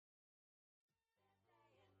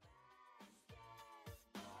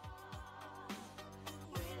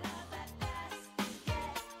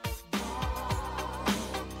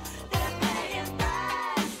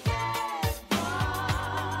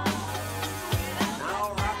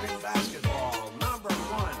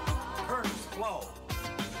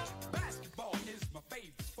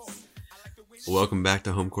Welcome back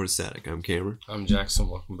to Home Court Static. I'm Cameron. I'm Jackson.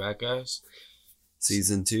 Welcome back, guys.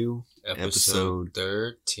 Season 2, episode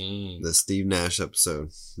 13. The Steve Nash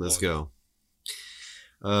episode. Let's go.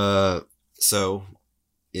 So,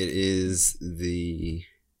 it is the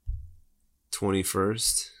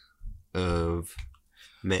 21st of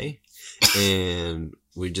May, and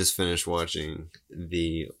we just finished watching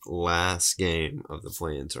the last game of the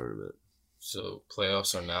play-in tournament. So,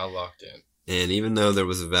 playoffs are now locked in. And even though there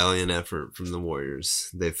was a valiant effort from the Warriors,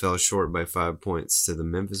 they fell short by 5 points to the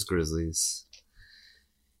Memphis Grizzlies.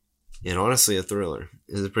 And honestly, a thriller.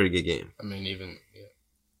 It was a pretty good game. I mean,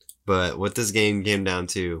 But what this game came down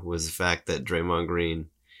to was the fact that Draymond Green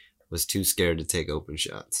was too scared to take open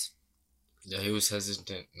shots. Yeah, he was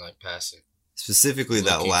hesitant, passing. Specifically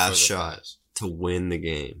that last shot to win the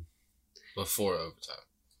game. Before overtime.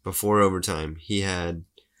 Before overtime, he had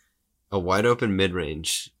a wide open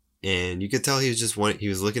mid-range. And you could tell he was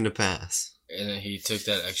looking to pass. And then he took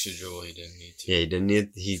that extra dribble he didn't need to. Yeah,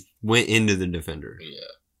 he went into the defender.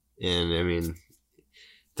 Yeah. And, I mean,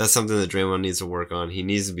 that's something that Draymond needs to work on. He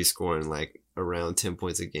needs to be scoring, around 10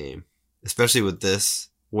 points a game. Especially with this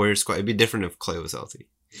Warriors squad. It'd be different if Klay was healthy.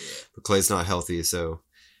 Yeah. But Klay's not healthy, so...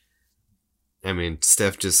 I mean,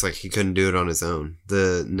 Steph just, he couldn't do it on his own.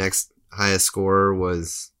 The next highest scorer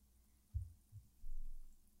was...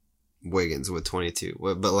 Wiggins with 22.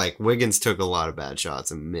 But, Wiggins took a lot of bad shots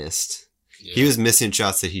and missed. Yeah. He was missing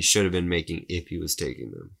shots that he should have been making if he was taking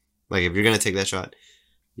them. If you're going to take that shot,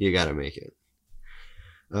 you got to make it.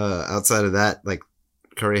 Outside of that,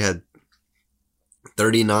 Curry had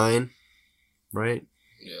 39, right?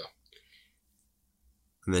 Yeah.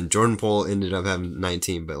 And then Jordan Poole ended up having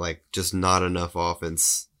 19, but, just not enough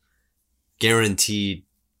offense. Guaranteed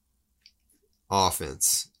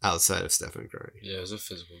offense outside of Stephen Curry. Yeah, it was a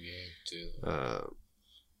physical game, too.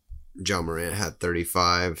 John Morant had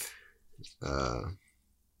 35. And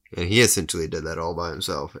he essentially did that all by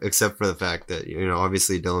himself, except for the fact that,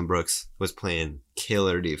 obviously Dillon Brooks was playing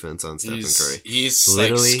killer defense on Stephen Curry. He's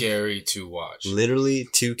scary to watch. Literally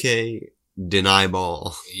 2K deny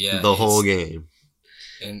ball the whole game.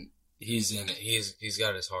 And he's in it. He's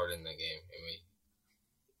got his heart in the game.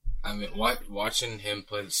 I mean, watching him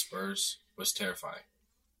play the Spurs was terrifying.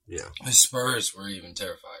 Yeah. The Spurs were even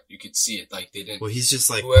terrified. You could see it. They didn't... Well, he's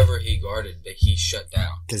just whoever he guarded, he shut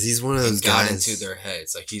down. Because he's one of those guys... got into their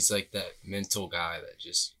heads. He's that mental guy that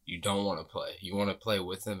just... You don't want to play. You want to play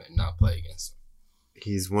with him and not play against him.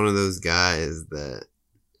 He's one of those guys that...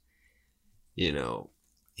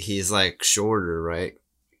 He's, shorter, right?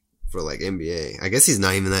 For, NBA. I guess he's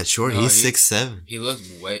not even that short. No, he's 6'7". He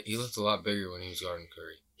looked a lot bigger when he was guarding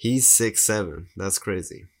Curry. He's 6'7". That's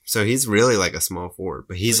crazy. So he's really a small forward,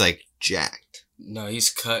 but he's jacked. No, he's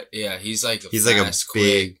cut. Yeah, he's a big.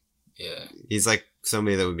 Quick, yeah. He's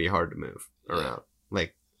somebody that would be hard to move around.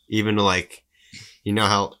 Even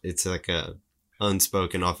how it's a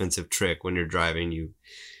unspoken offensive trick when you're driving, you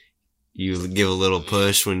give a little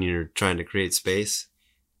push when you're trying to create space.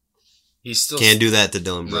 He still can't do that to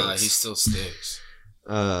Dillon Brooks. Nah, he still sticks.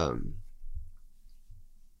 And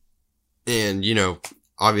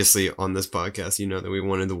obviously, on this podcast, that we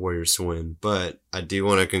wanted the Warriors to win, but I do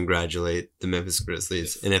want to congratulate the Memphis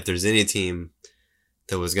Grizzlies. And if there's any team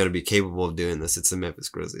that was going to be capable of doing this, it's the Memphis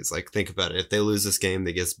Grizzlies. Think about it. If they lose this game,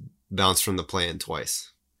 they get bounced from the play-in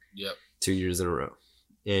twice. Yep. 2 years in a row.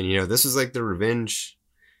 And, this was the revenge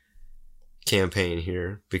campaign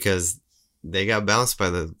here because they got bounced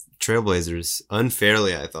by the Trailblazers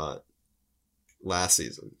unfairly, I thought, last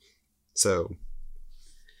season. So...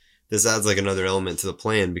 this adds another element to the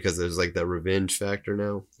plan because there's that revenge factor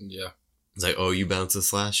now. Yeah. It's oh, you bounced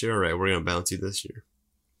us last year? All right, we're going to bounce you this year.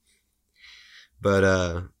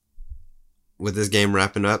 But with this game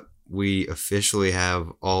wrapping up, we officially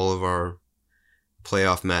have all of our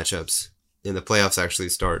playoff matchups. And the playoffs actually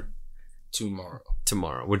start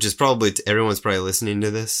tomorrow, which is probably, everyone's probably listening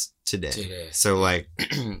to this today. So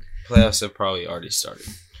playoffs have probably already started.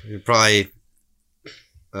 Probably,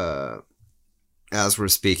 as we're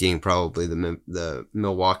speaking, probably the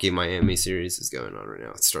Milwaukee-Miami series is going on right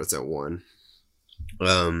now. It starts at 1.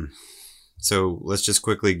 So let's just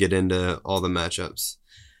quickly get into all the matchups.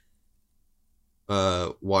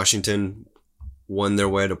 Washington won their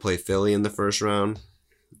way to play Philly in the first round,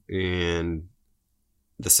 and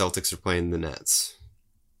the Celtics are playing the Nets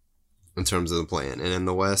in terms of the play-in. And in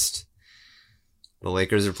the West, the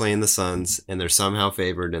Lakers are playing the Suns, and they're somehow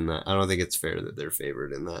favored in that. I don't think it's fair that they're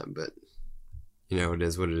favored in that, but... it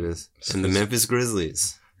is what it is. And the Memphis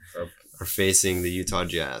Grizzlies are facing the Utah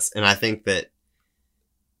Jazz. And I think that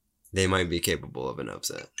they might be capable of an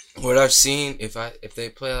upset. What I've seen, if they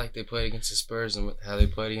play like they played against the Spurs and how they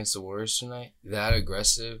played against the Warriors tonight, that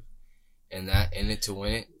aggressive and that in it to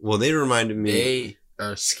win it. Well, they reminded me. They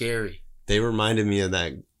are scary. They reminded me of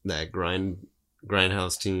that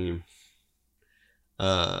grindhouse team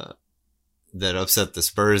that upset the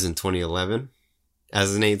Spurs in 2011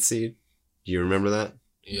 as an 8th seed. Do you remember that?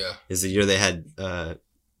 Yeah. It's the year they had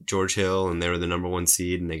George Hill and they were the number 1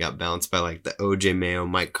 seed and they got bounced by like the OJ Mayo,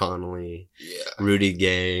 Mike Conley, Rudy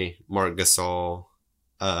Gay, Mark Gasol,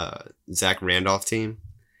 Zach Randolph team.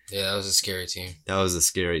 Yeah, that was a scary team. That was a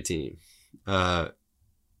scary team.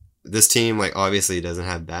 This team, like, obviously doesn't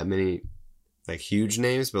have that many like huge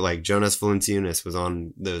names, but like Jonas Valanciunas was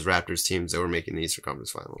on those Raptors teams that were making the Eastern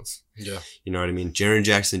Conference Finals. Yeah. You know what I mean? Jaren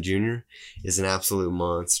Jackson Jr. is an absolute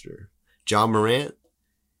monster. Ja Morant,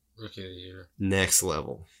 Rookie of the Year. Next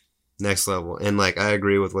level. And like, I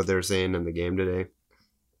agree with what they were saying in the game today,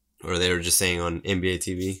 or they were just saying on NBA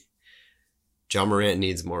TV. Ja Morant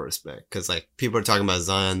needs more respect because like people are talking about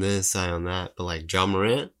Zion this, Zion that, but like Ja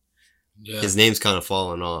Morant, his name's kind of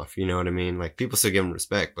fallen off. You know what I mean? Like people still give him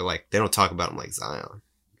respect, but like they don't talk about him like Zion.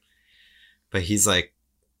 But he's like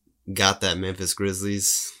got that Memphis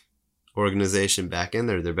Grizzlies organization back in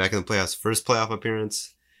there. They're back in the playoffs. First playoff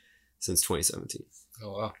appearance since 2017.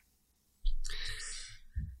 Oh wow.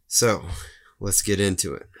 So, let's get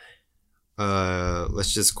into it.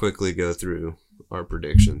 Let's just quickly go through our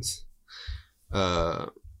predictions.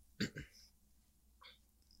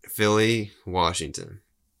 Philly, Washington.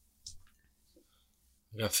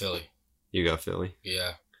 I got Philly. You got Philly?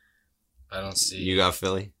 Yeah. I don't see. You got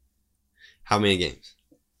Philly? How many games?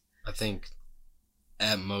 I think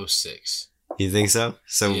at most 6. You think so?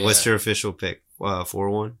 So, Yeah. What's your official pick?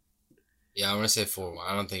 4-1? Yeah, I'm going to say 4-1.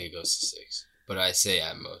 I don't think it goes to 6. But I say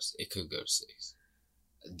at most. It could go to 6.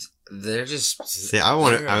 They're just... See,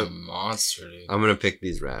 they're a monster, dude. I'm going to pick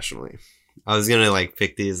these rationally. I was going to, like,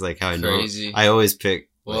 pick these like how I know. Crazy. I always pick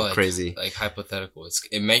Well, crazy. Like hypothetical.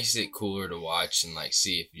 It makes it cooler to watch and like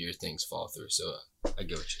see if your things fall through. So I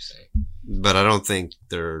get what you're saying. But I don't think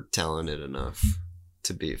they're talented enough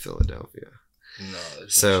to beat Philadelphia. No.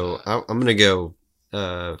 So I'm going to go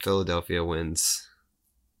Philadelphia wins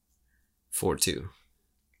 4-2.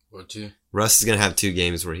 4-2. Russ is going to have 2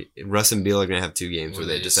 games where Russ and Beal are going to have 2 games where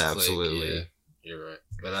they just click, absolutely. Yeah, you're right.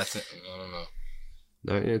 But I don't know.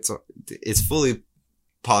 No, it's fully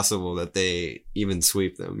possible that they even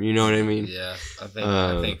sweep them. You know what I mean? Yeah, I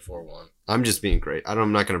think 4-1. I'm just being great.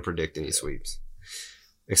 I'm not going to predict any sweeps.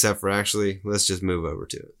 Except for actually, let's just move over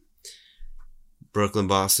to it. Brooklyn,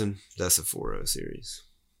 Boston, that's a 4-0 series.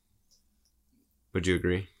 Would you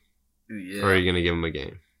agree? Yeah. Or are you going to give them a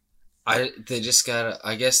game? They just gotta.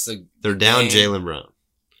 I guess they're down Jaylen Brown.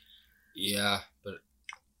 Yeah, but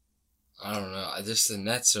I don't know. The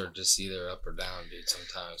Nets are just either up or down, dude.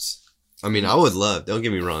 Sometimes. I mean, I would love. Don't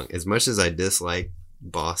get me wrong. As much as I dislike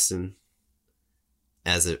Boston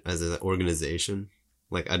as an organization,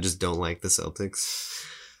 like I just don't like the Celtics.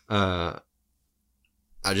 I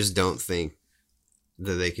just don't think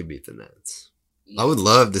that they could beat the Nets. I would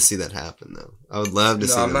love to see that happen, though. I would love to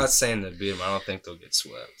see. No, I'm not saying they beat them. I don't think they'll get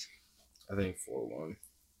swept. I think 4-1.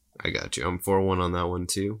 I got you. I'm 4-1 on that one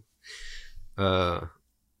too.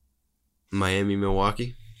 Miami,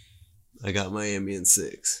 Milwaukee. I got Miami in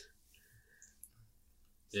 6.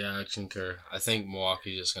 Yeah, I concur. I think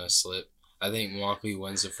Milwaukee's just gonna slip. I think Milwaukee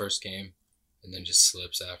wins the first game, and then just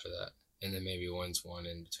slips after that, and then maybe wins one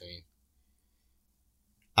in between.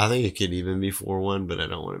 I think it could even be 4-1, but I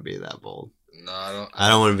don't want to be that bold. No, I don't. I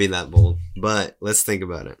don't want to be that bold. But let's think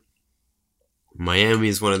about it. Miami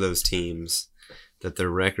is one of those teams that their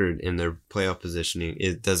record and their playoff positioning,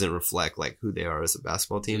 it doesn't reflect like who they are as a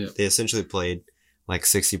basketball team. Yep. They essentially played like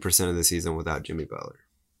 60% of the season without Jimmy Butler.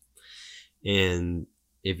 And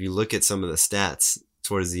if you look at some of the stats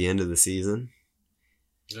towards the end of the season,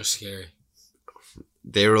 they're scary.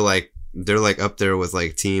 they're like up there with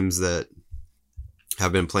like teams that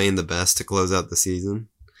have been playing the best to close out the season.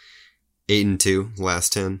 8-2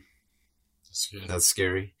 last 10. That's good. That's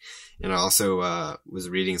scary. And I also was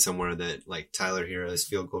reading somewhere that like Tyler Hero's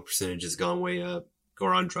field goal percentage has gone way up.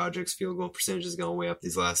 Goran Dragic's field goal percentage has gone way up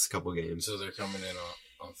these last couple games. So they're coming in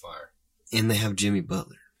on fire. And they have Jimmy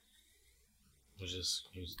Butler. He's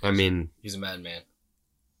a madman.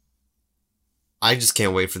 I just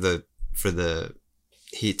can't wait for the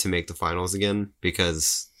Heat to make the finals again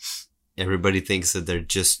because everybody thinks that they were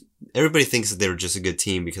just a good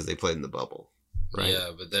team because they played in the bubble, right? Yeah,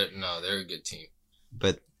 but they're a good team.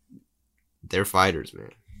 But they're fighters,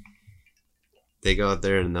 man. They go out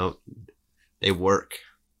there and they work.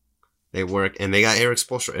 They work, and they got Eric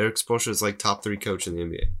Spoelstra. Eric Spoelstra is like top 3 coach in the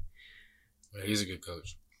NBA. Yeah, he's a good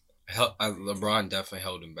coach. LeBron definitely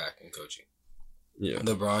held him back in coaching. Yeah.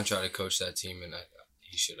 LeBron tried to coach that team, and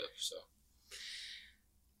he should have. So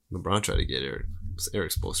LeBron tried to get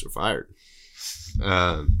Eric Spoelstra fired.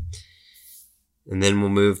 And then we'll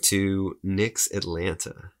move to Knicks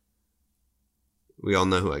Atlanta. We all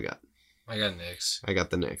know who I got. I got Knicks. I got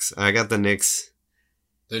the Knicks.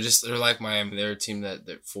 They're like Miami. They're a team that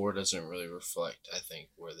their floor doesn't really reflect, I think,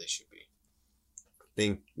 where they should be. I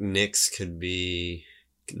think Knicks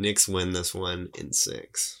win this one in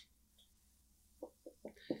 6.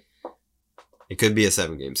 It could be a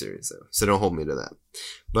 7-game series, though, so don't hold me to that.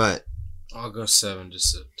 But I'll go 7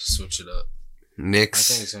 just to switch it up. Knicks.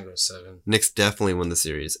 I think it's gonna go 7. Knicks definitely win the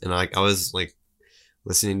series, and I was like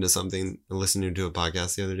listening to a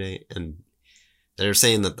podcast the other day, and they were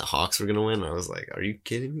saying that the Hawks were gonna win. I was like, "Are you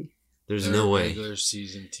kidding me? There's no way. Regular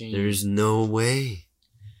season team. There's no way."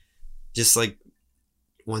 Just like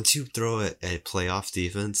once you throw a playoff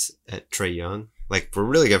defense at Trae Young, like we're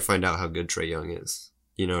really gonna find out how good Trae Young is.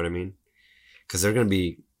 You know what I mean? Because they're gonna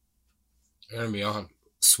be on.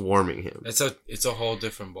 Swarming him. It's a whole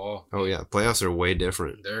different ball. Oh yeah, playoffs are way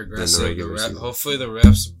different. They're aggressive. Than the regular season. Hopefully the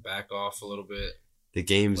refs back off a little bit. The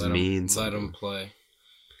games mean let them play.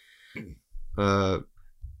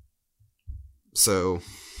 So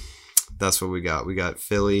that's what we got. We got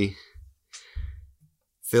Philly,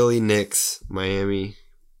 Knicks, Miami,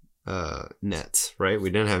 Nets. Right?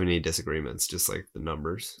 We didn't have any disagreements. Just like the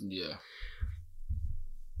numbers. Yeah.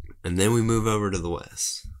 And then we move over to the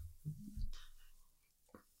West.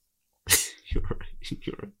 You're right.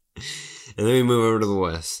 And then we move over to the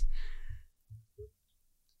West.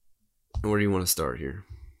 Where do you want to start here?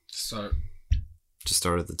 Just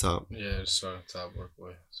start at the top. Yeah, just start at the top, work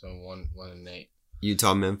way. So 1-8.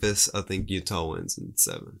 Utah, Memphis. I think Utah wins in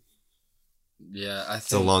 7. Yeah, I think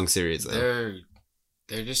it's a long series though.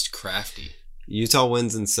 They're just crafty. Utah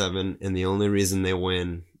wins in 7, and the only reason they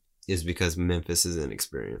win is because Memphis is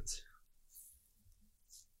inexperienced.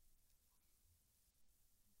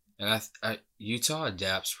 And Utah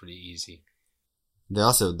adapts pretty easy.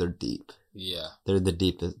 They're deep. Yeah. They're the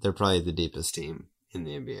deepest. They're probably the deepest team in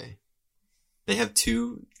the NBA. They have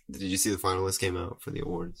 2. Did you see the finalists came out for the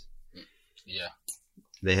awards? Yeah.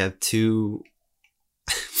 They have 2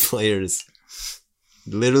 players,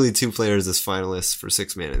 literally 2 players as finalists for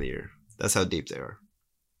 6th Man of the Year. That's how deep they are.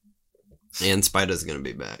 And Spida's going to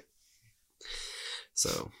be back.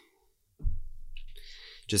 So,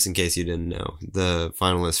 just in case you didn't know, the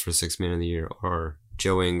finalists for 6th Man of the Year are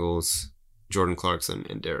Joe Ingles, Jordan Clarkson,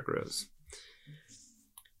 and Derrick Rose.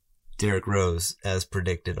 Derrick Rose, as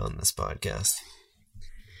predicted on this podcast.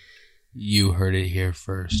 You heard it here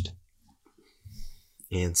first.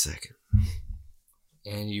 And second.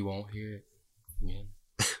 And you won't hear it again.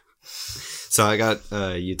 So I got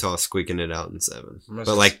Utah squeaking it out in 7. I'm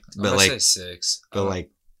gonna say 6. But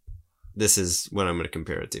this is what I'm going to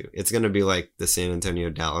compare it to. It's going to be like the San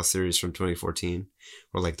Antonio-Dallas series from 2014,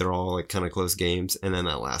 where they're all kind of close games, and then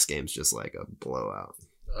that last game's just like a blowout.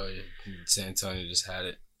 Oh yeah, San Antonio just had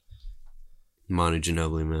it. Manu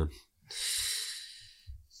Ginobili, man.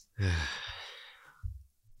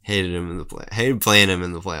 Hated playing him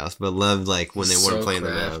in the playoffs, but loved when they weren't playing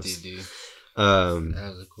crafty, the dude. Mavs. That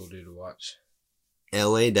was a cool dude to watch.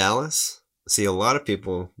 LA, Dallas. See, a lot of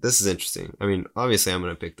people, this is interesting. I mean, obviously I'm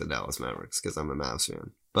going to pick the Dallas Mavericks because I'm a Mavs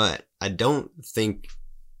fan, but I don't think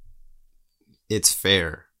it's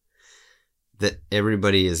fair that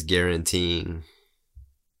everybody is guaranteeing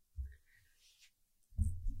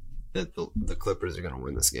that the Clippers are going to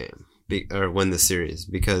win this game or win this series,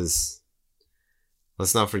 because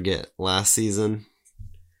let's not forget last season,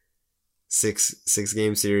 6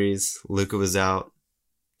 game series, Luka was out,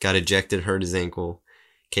 got ejected, hurt his ankle.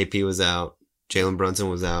 KP was out. Jalen Brunson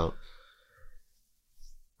was out.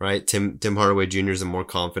 Right? Tim Hardaway Jr. is a more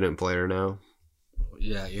confident player now.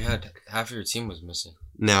 Yeah, you had half of your team was missing.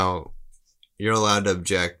 Now, you're allowed to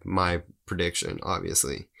object my prediction,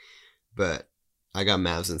 obviously. But I got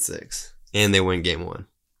Mavs in 6. And they win game 1.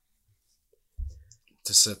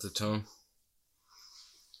 To set the tone.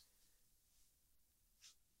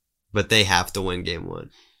 But they have to win game 1.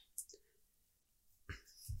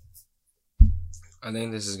 I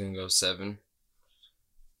think this is going to go 7.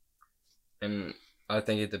 And I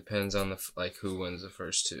think it depends on who wins the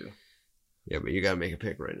first 2. Yeah, but you got to make a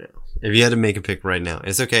pick right now. If you had to make a pick right now,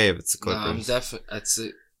 it's okay if it's the Clippers. No, I'm definitely, that's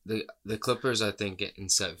it. The Clippers, I think, get in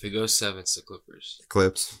 7. If it goes 7, it's the Clippers.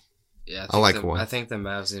 Clips? Yeah, I like 1. I think the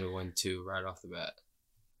Mavs need to win 2 right off the bat.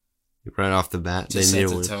 Right off the bat? Just they set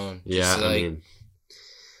need the to tone. Yeah, I mean...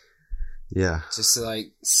 Yeah. Just to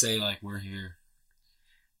say we're here.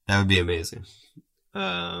 That would be amazing.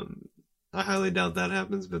 I highly doubt that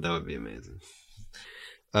happens, but that would be amazing.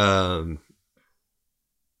 I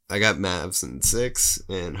got Mavs in 6,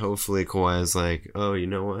 and hopefully Kawhi is like, oh, you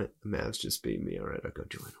know what? The Mavs just beat me. All right, I'll go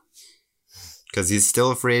join them. Because he's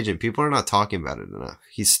still a free agent. People are not talking about it enough.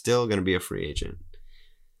 He's still going to be a free agent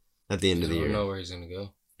at the end of the year. I don't know where he's going to go.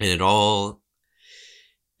 And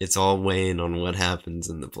it's all weighing on what happens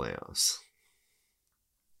in the playoffs.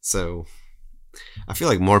 So I feel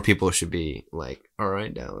like more people should be like, all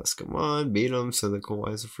right, Dallas, come on, beat them so that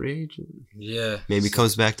Kawhi's a free agent. Yeah. Maybe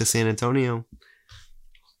comes back to San Antonio.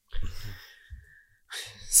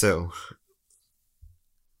 So,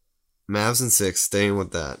 Mavs in 6, staying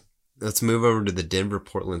with that. Let's move over to the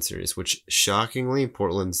Denver-Portland series, which, shockingly,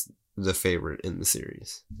 Portland's the favorite in the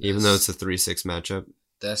series. Even though it's a 3-6 matchup.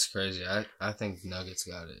 That's crazy. I think Nuggets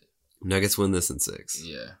got it. Nuggets win this in 6.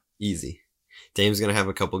 Yeah. Easy. Dame's going to have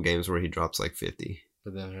a couple games where he drops like 50.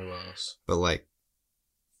 But then who else? But, like,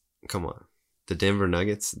 come on. The Denver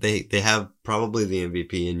Nuggets, they have probably the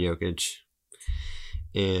MVP in Jokic.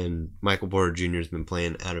 And Michael Porter Jr. has been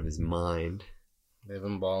playing out of his mind. They've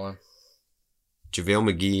been balling.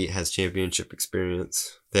 JaVale McGee has championship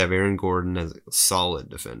experience. They have Aaron Gordon as a solid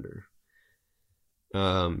defender.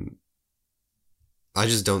 I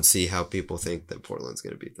just don't see how people think that Portland's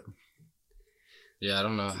going to beat them. Yeah, I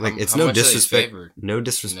don't know. Like, it's no disrespect. No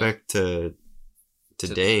disrespect to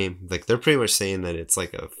Dame. Like, they're pretty much saying that it's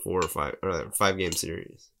like a 4 or 5 game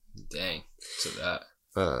series. Dang. So that.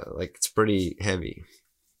 Like, it's pretty heavy.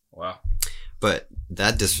 Wow. But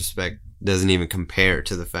that disrespect doesn't even compare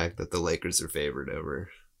to the fact that the Lakers are favored over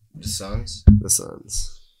the Suns. The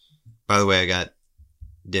Suns. By the way, I got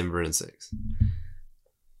Denver in 6.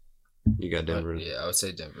 You got Denver. Yeah, I would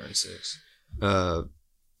say Denver in 6.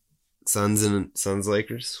 Suns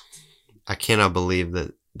Lakers. I cannot believe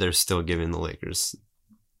that they're still giving the Lakers.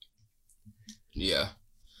 Yeah.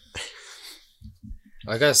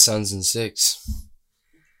 I got Suns in 6.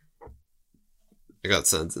 I got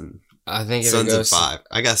Suns in. I think if Suns it goes in 5.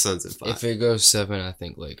 I got Suns in 5. If it goes 7, I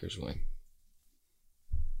think Lakers win.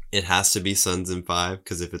 It has to be Suns in 5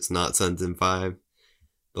 because if it's not Suns in 5,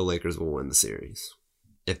 the Lakers will win the series.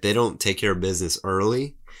 If they don't take care of business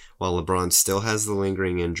early, while LeBron still has the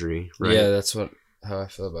lingering injury, right? Yeah, that's how I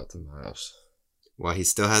feel about the Mavs. While he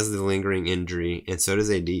still has the lingering injury, and so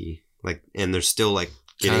does AD. Like, and they're still like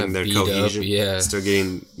getting Kind of their beat cohesion, up, yeah. Still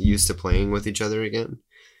getting used to playing with each other again.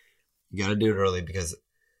 You got to do it early because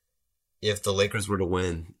if the Lakers were to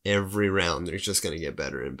win every round, they're just going to get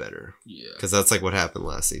better and better. Yeah, because that's like what happened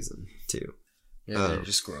last season too. Yeah, they're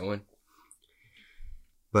just growing.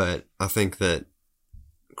 But I think that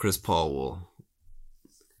Chris Paul will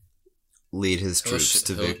lead his troops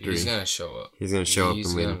to victory. He's going to show up. He's going to show up and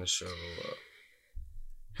lead. He's going to show up.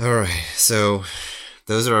 All right, so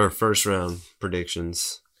those are our first round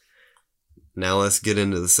predictions. Now let's get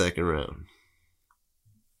into the second round.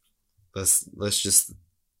 Let's just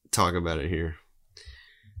talk about it here.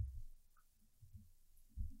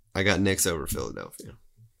 I got Knicks over Philadelphia.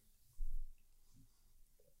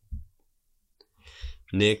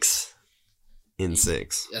 Knicks in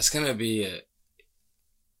 6. That's gonna be a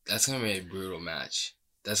brutal match.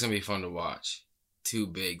 That's gonna be fun to watch. Two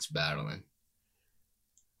bigs battling.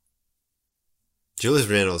 Julius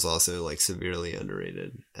Randle is also like severely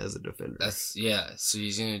underrated as a defender. So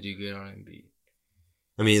he's gonna do good on Embiid.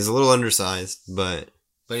 I mean, he's a little undersized, but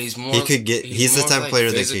he's more. He could get. He's the type of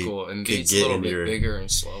player physical. that could Embiid's get a little into bit your bigger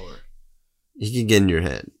and slower. He could get in your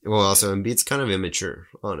head. Well, also Embiid's kind of immature,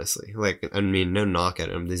 honestly. Like, I mean, no knock at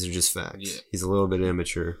him. These are just facts. Yeah. He's a little bit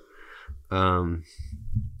immature. And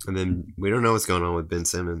then we don't know what's going on with Ben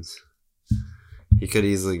Simmons. He could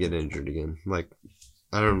easily get injured again. Like,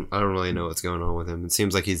 I don't really know what's going on with him. It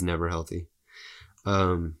seems like he's never healthy.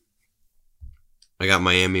 I got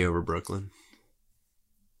Miami over Brooklyn.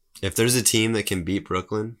 If there's a team that can beat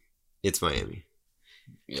Brooklyn, it's Miami.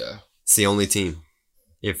 Yeah. It's the only team.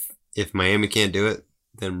 If Miami can't do it,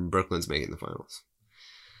 then Brooklyn's making the finals.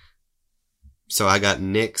 So I got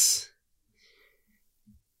Knicks,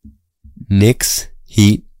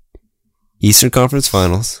 Heat, Eastern Conference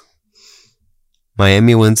Finals.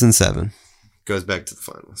 Miami wins in 7. Goes back to the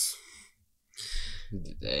finals.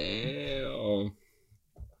 Damn.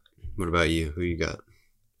 What about you? Who you got?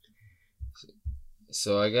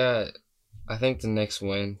 So I think the Knicks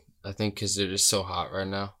win. I think because they're just so hot right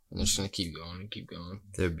now. And they're just going to keep going and keep going.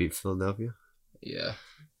 They beat Philadelphia? Yeah.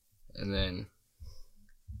 And then,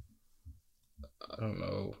 I don't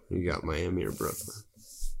know. You got Miami or Brooklyn?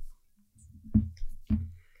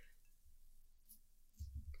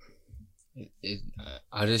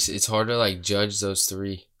 It's hard to like judge those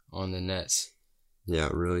three on the Nets. Yeah,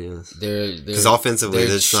 it really is. Because offensively,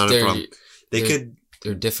 that's not a problem.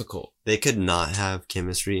 They're difficult. They could not have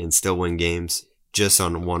chemistry and still win games just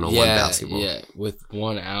on one-on-one basketball. Yeah, with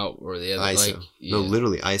one out or the other. ISO. Like, No,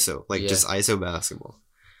 literally ISO. Just ISO basketball.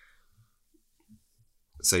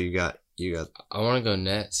 So you got. I want to go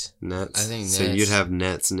Nets. Nets. I think Nets. So you'd have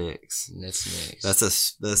Nets Knicks. Nets.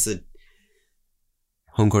 That's a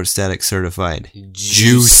home court static certified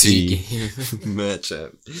Juicy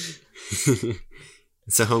matchup.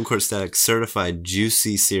 It's a home court static certified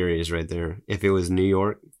juicy series right there. If it was New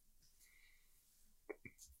York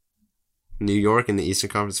in the Eastern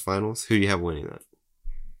Conference Finals, who do you have winning that?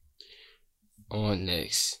 I want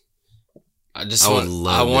Knicks. I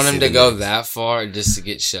want him to go that far just to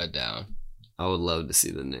get shut down. I would love to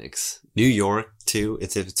see the Knicks. New York too.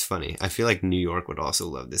 It's funny. I feel like New York would also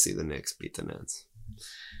love to see the Knicks beat the Nets.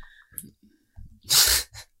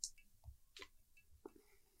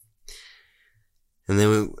 And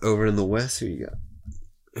then over in the West, who you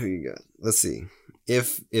got? Let's see.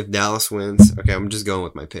 If Dallas wins, okay, I'm just going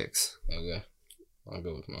with my picks. Okay, I'll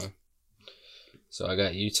go with mine. So I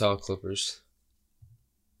got Utah Clippers.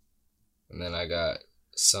 And then I got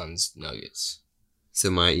Suns Nuggets. So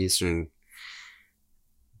my Eastern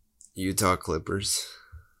Utah Clippers.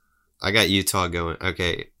 I got Utah going.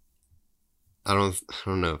 Okay. I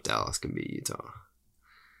don't know if Dallas can beat Utah.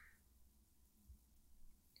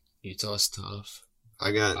 Utah's tough.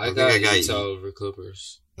 I got Utah over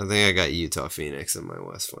Clippers. I think I got Utah Phoenix in my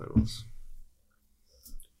West Finals.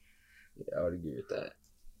 Yeah, I would agree with that.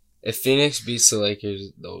 If Phoenix beats the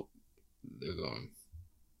Lakers, they're going.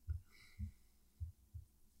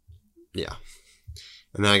 Yeah.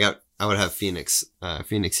 And then I would have Phoenix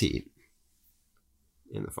Heat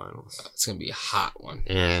in the finals. It's going to be a hot one.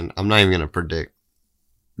 And I'm not even going to predict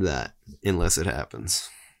that unless it happens.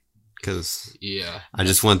 Because I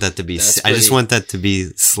just want that to be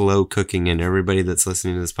slow cooking in everybody that's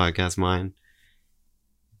listening to this podcast mind.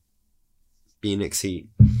 Phoenix Heat.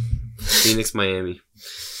 Phoenix Miami.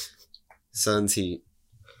 Suns Heat.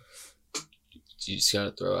 You just got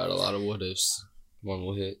to throw out a lot of what ifs. One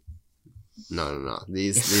will hit. No.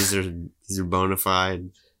 These are bona fide,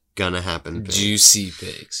 gonna happen picks.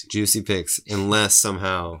 Juicy picks. Unless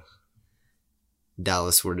somehow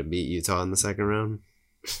Dallas were to beat Utah in the second round.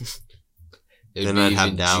 Then I'd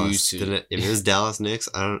have Dallas. If it was Dallas Knicks,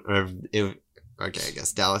 I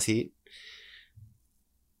guess Dallas Heat.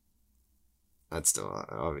 I'd still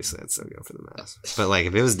go for the Mavs. But like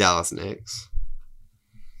if it was Dallas Knicks,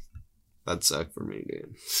 that'd suck for me,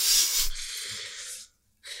 dude.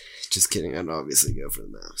 Just kidding. I'd obviously go for the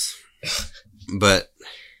Mavs. But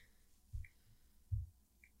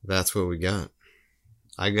that's what we got.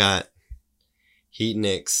 I got Heat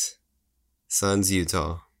Knicks, Suns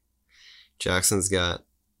Utah. Jackson's got.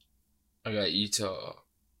 I got Utah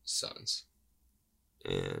Suns.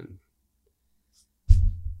 And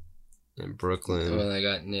Brooklyn. Well, I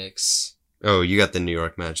got Knicks. Oh, you got the New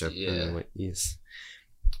York matchup. Yeah. Yes.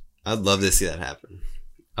 I'd love to see that happen.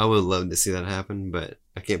 I would love to see that happen, but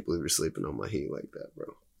I can't believe you're sleeping on my Heat like that,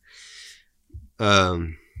 bro.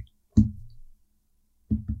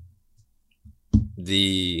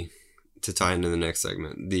 To tie into the next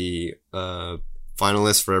segment, the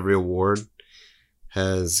finalists for every award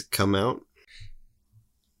has come out.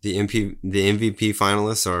 The MVP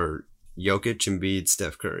finalists are Jokic, Embiid,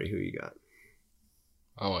 Steph Curry. Who you got?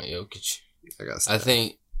 I want Jokic. I got Steph.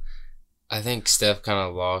 I think Steph kind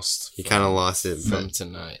of lost. He kind of lost it from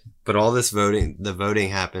tonight. But all this voting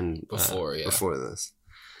happened before this.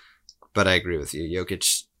 But I agree with you.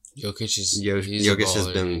 Jokic has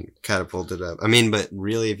been catapulted up. I mean, but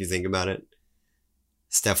really, if you think about it,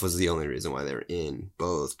 Steph was the only reason why they were in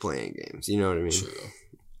both playing games. You know what I mean?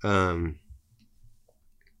 True.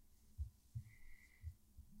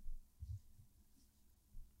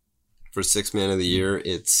 For Sixth Man of the Year,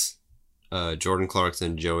 it's Jordan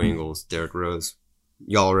Clarkson, Joe Ingles, Derrick Rose.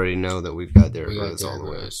 Y'all already know that we've got Derrick Rose all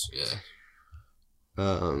the way.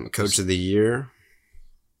 Yeah. Coach of the Year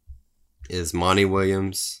is Monty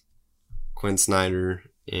Williams, Quinn Snyder,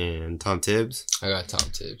 and Tom Tibbs. I got Tom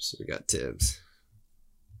Tibbs. We got Tibbs.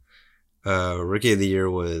 Rookie of the Year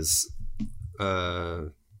was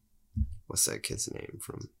what's that kid's name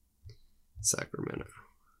from Sacramento?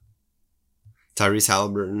 Tyrese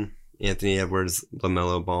Halliburton, Anthony Edwards,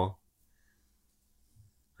 LaMelo Ball.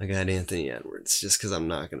 I got Anthony Edwards just because I'm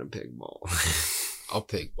not going to pick Ball. I'll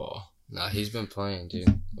pick Ball. Nah, he's been playing, dude.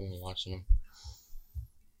 I've been watching him.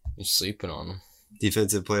 He's sleeping on him.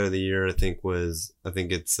 Defensive Player of the Year, I think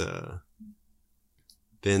it's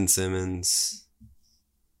Ben Simmons,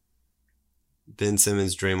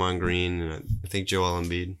 Draymond Green, and I think Joel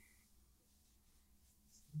Embiid.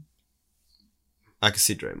 I could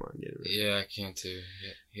see Draymond getting it. Yeah, I can too.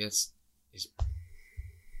 He's.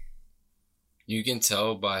 You can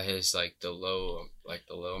tell by his the low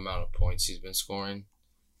amount of points he's been scoring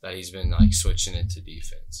that he's been switching into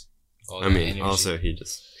defense. I mean, energy. Also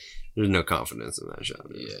there's no confidence in that shot.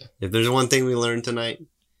 Yeah. If there's one thing we learned tonight,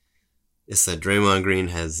 it's that Draymond Green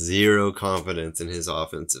has zero confidence in his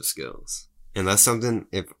offensive skills, and that's something.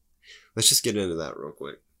 Let's just get into that real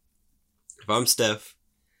quick. If I'm Steph,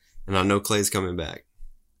 and I know Klay's coming back,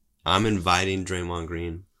 I'm inviting Draymond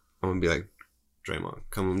Green. I'm gonna be like, Draymond,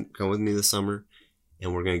 come with me this summer,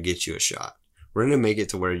 and we're gonna get you a shot. We're gonna make it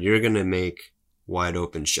to where you're gonna make wide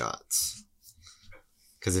open shots.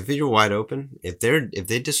 Because if you're wide open, if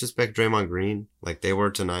they disrespect Draymond Green like they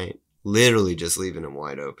were tonight, literally just leaving him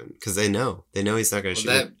wide open because they know he's not gonna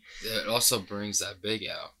shoot. That also brings that big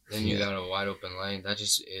out. Then you got a wide open lane. That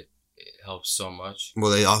just it helps so much.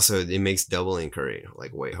 Well, it makes doubling Curry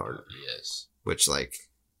way harder. Yes. Which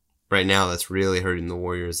right now that's really hurting the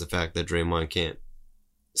Warriors. The fact that Draymond can't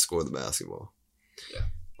score the basketball. Yeah.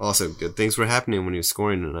 Also, good things were happening when he was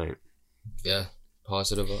scoring tonight. Yeah,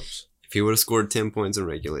 positive ups. If he would have scored 10 points in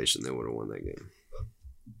regulation, they would have won that game.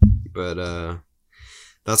 But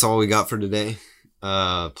that's all we got for today.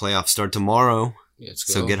 Playoffs start tomorrow. Let's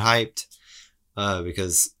go. So get hyped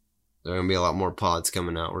because there are going to be a lot more pods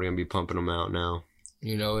coming out. We're going to be pumping them out now.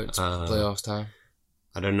 You know it's playoffs time.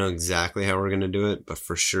 I don't know exactly how we're going to do it, but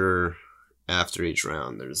for sure after each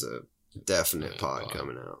round there's a definite pod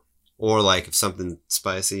coming out. Or if something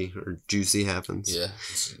spicy or juicy happens. Yeah.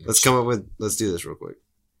 Let's do this real quick.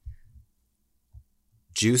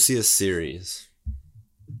 Juiciest series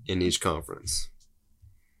in each conference.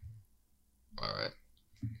 All right.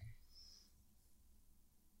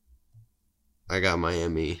 I got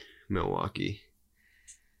Miami, Milwaukee.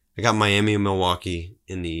 I got Miami and Milwaukee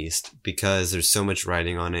in the East because there's so much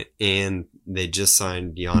riding on it, and they just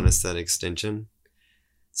signed Giannis that extension.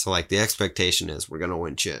 So the expectation is we're gonna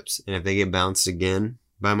win chips, and if they get bounced again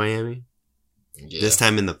by Miami, this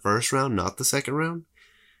time in the first round, not the second round,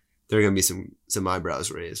 there are gonna be some eyebrows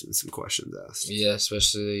raised and some questions asked. Yeah,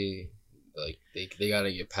 especially they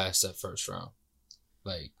gotta get past that first round.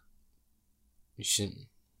 You shouldn't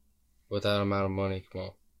with that amount of money. Come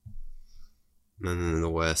on. And then in the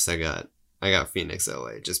West, I got Phoenix,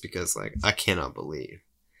 LA, just because I cannot believe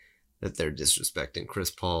that they're disrespecting Chris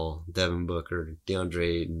Paul, Devin Booker,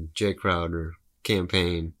 DeAndre Ayton, Jay Crowder, Cam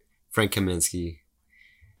Payne, Frank Kaminsky,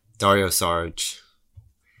 Dario Saric,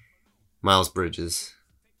 Miles Bridges.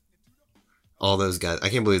 All those guys. I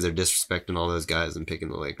can't believe they're disrespecting all those guys and picking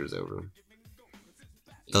the Lakers over them.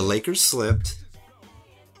 The Lakers slipped,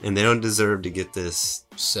 and they don't deserve to get this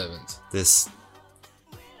 7th. This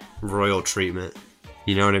royal treatment.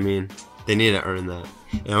 You know what I mean? They need to earn that.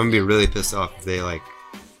 And I'm gonna be really pissed off if they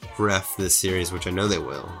ref this series, which I know they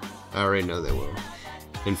will. I already know they will,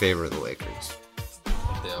 in favor of the Lakers.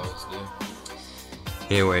 They always do.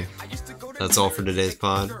 Anyway, that's all for today's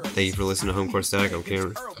pod. Thank you for listening to Home Court Static. I'm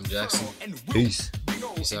Cameron. I'm Jackson. Peace.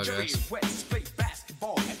 Peace out, guys.